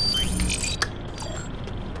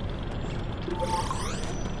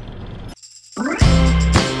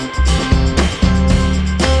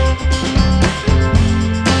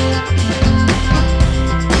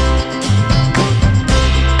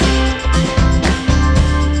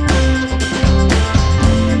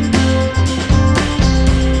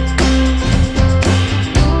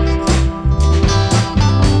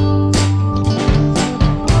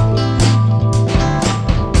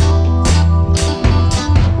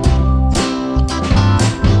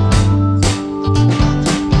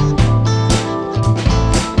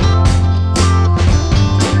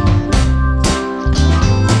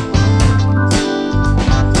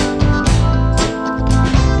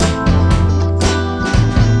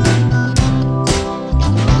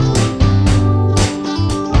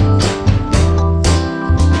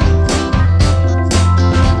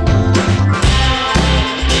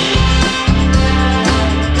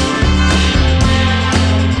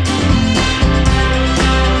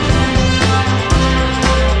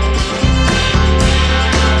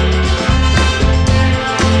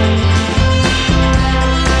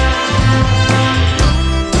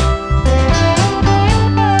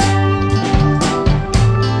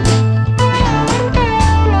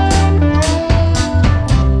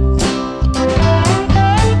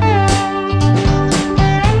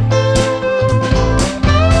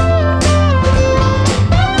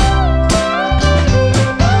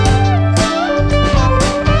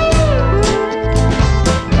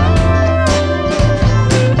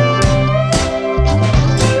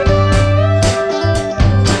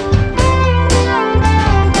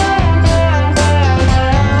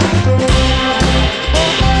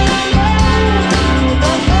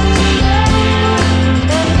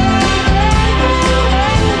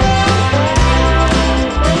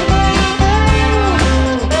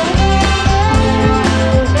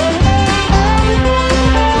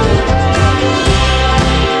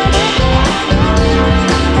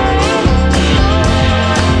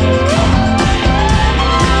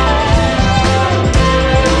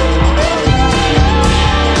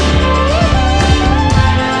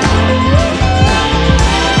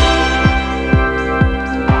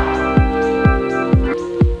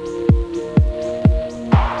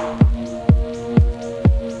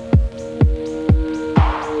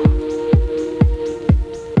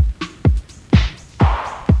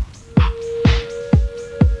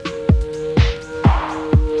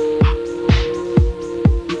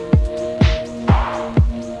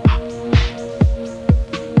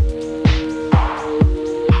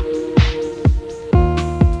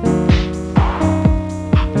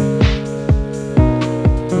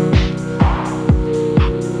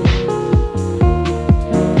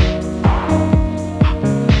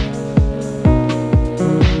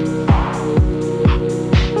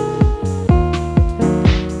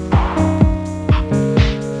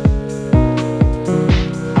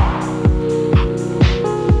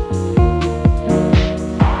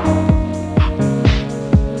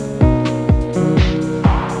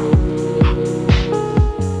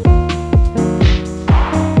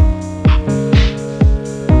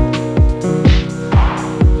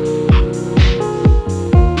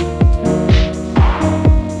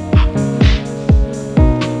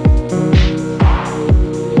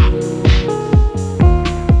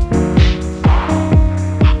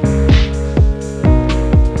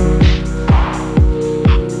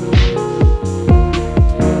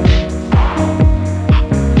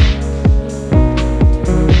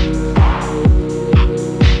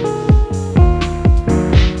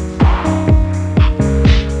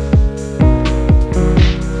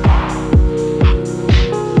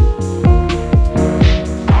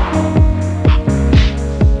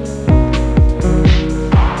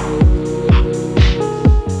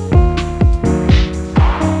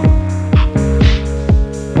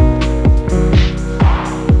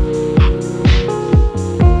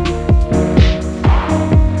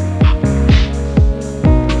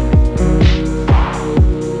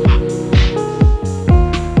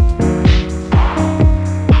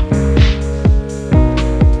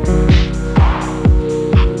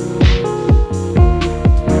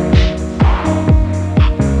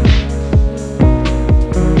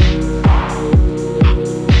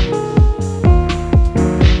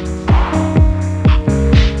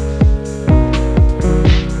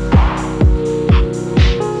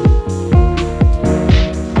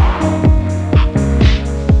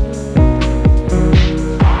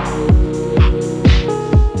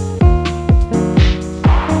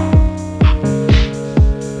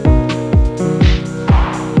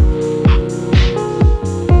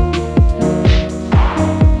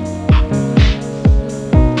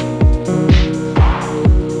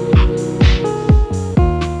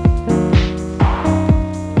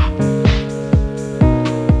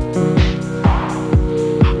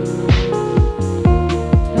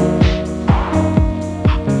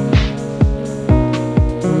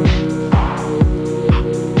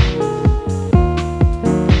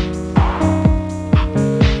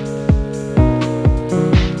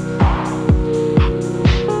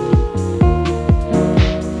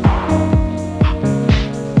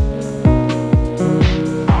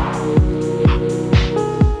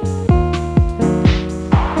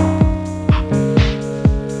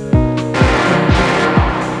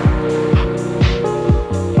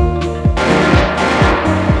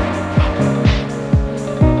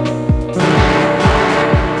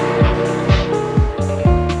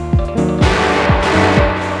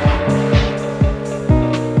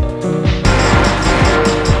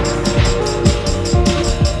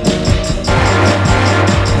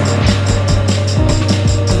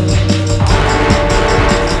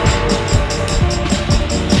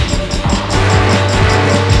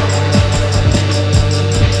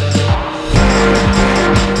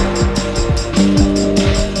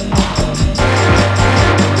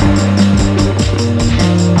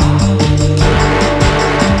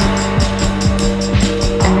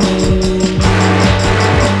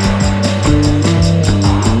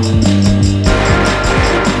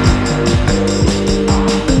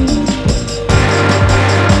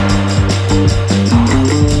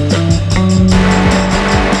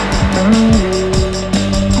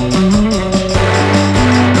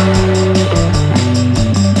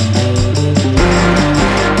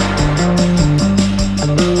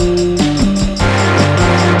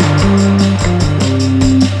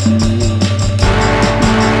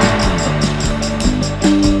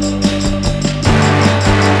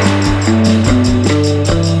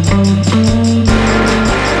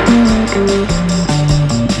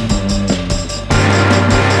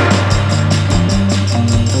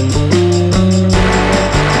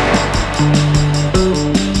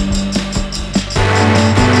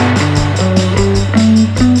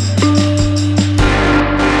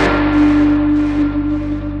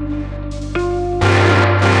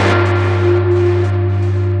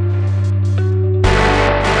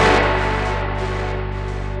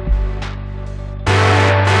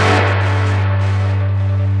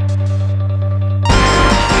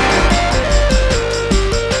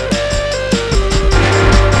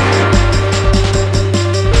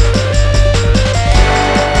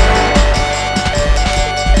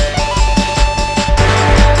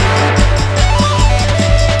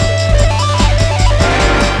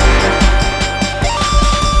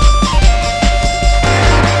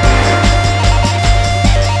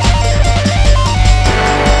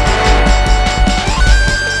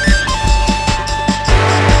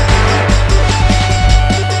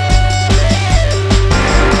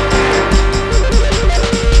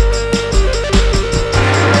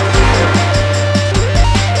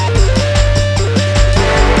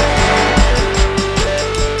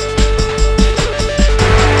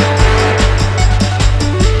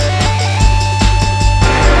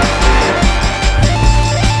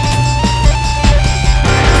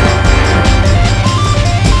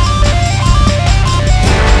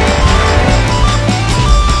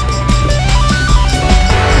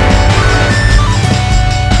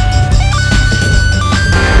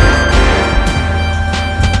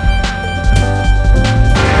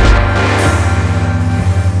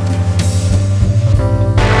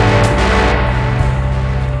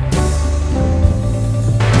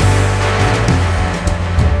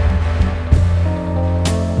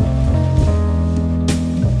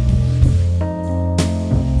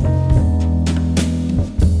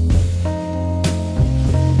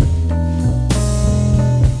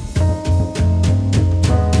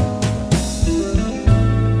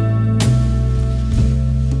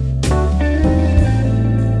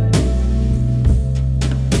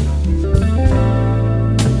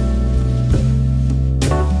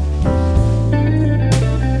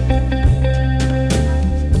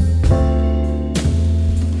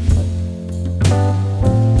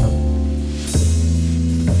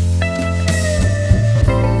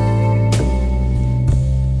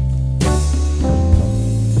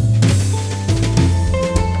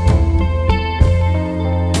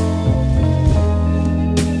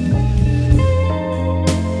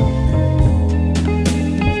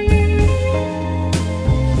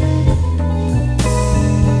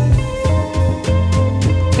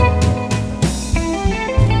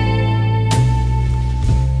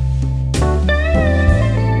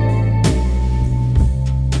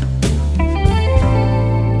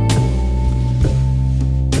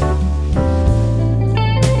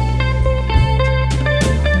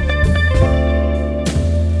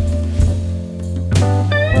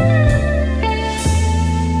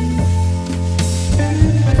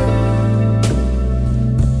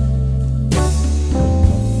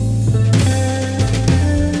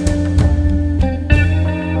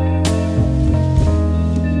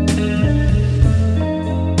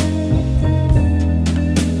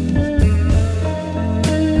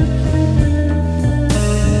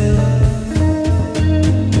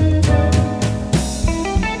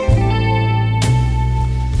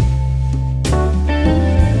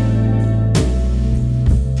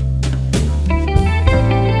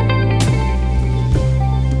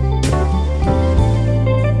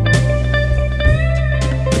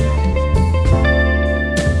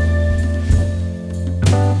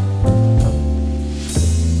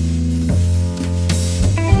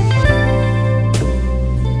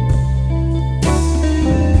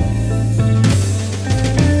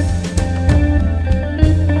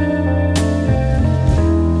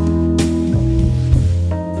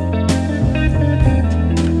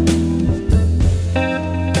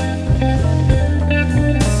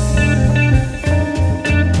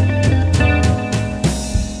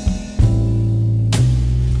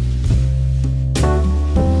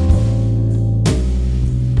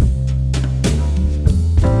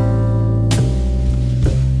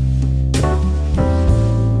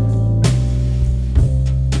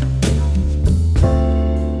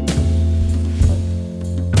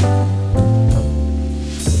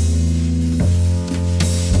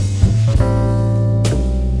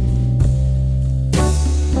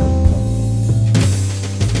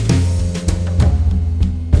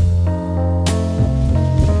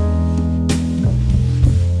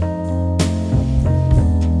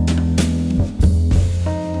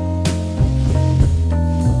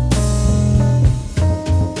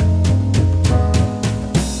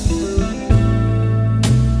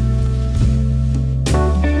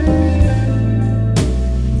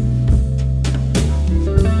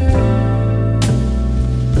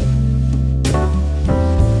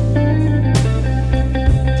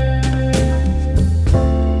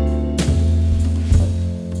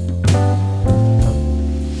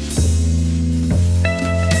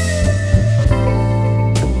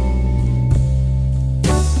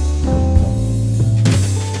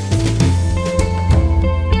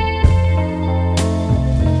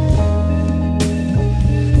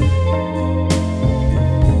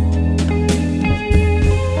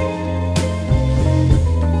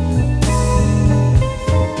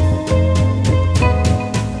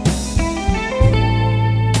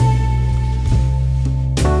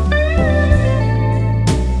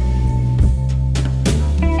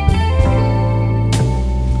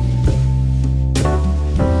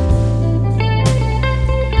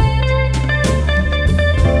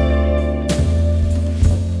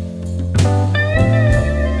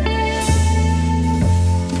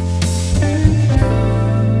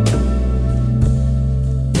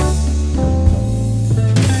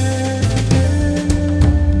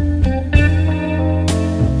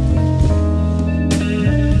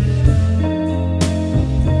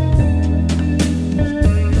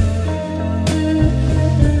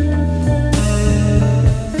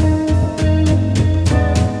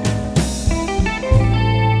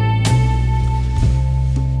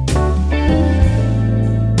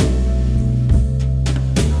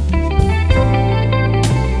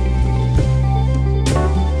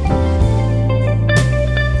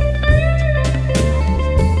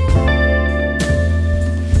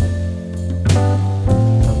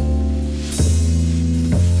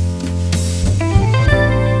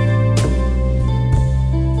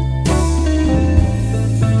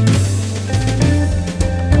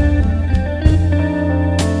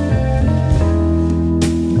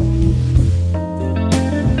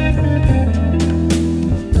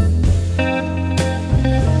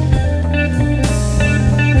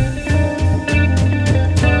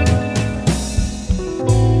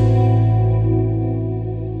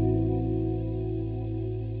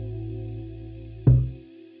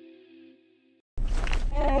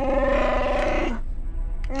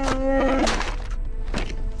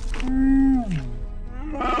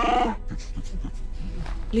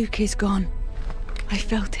 Luke is gone. I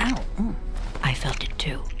felt it. Ow. Oh, I felt it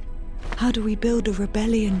too. How do we build a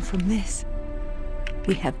rebellion from this?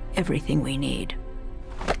 We have everything we need.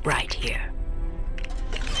 Right here.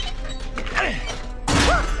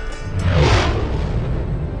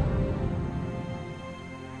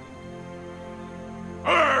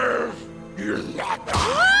 You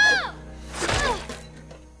lot.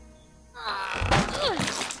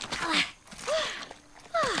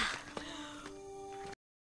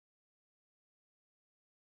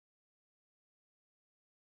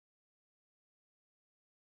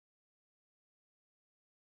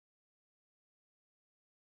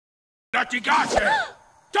 That you got it!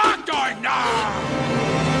 Don't die now!